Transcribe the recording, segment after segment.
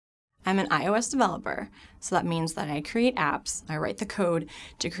I'm an iOS developer, so that means that I create apps. I write the code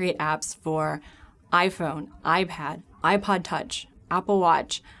to create apps for iPhone, iPad, iPod Touch, Apple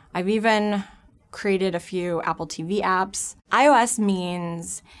Watch. I've even created a few Apple TV apps. iOS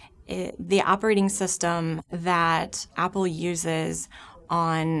means the operating system that Apple uses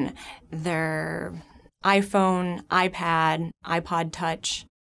on their iPhone, iPad, iPod Touch.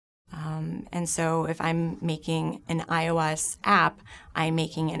 And so if I'm making an iOS app, I'm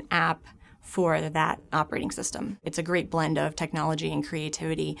making an app for that operating system. It's a great blend of technology and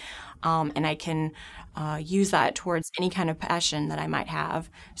creativity, and I can use that towards any kind of passion that I might have.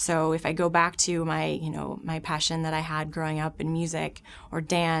 So if I go back to my passion that I had growing up in music or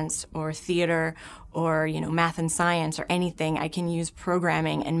dance or theater or math and science or anything, I can use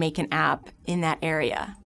programming and make an app in that area.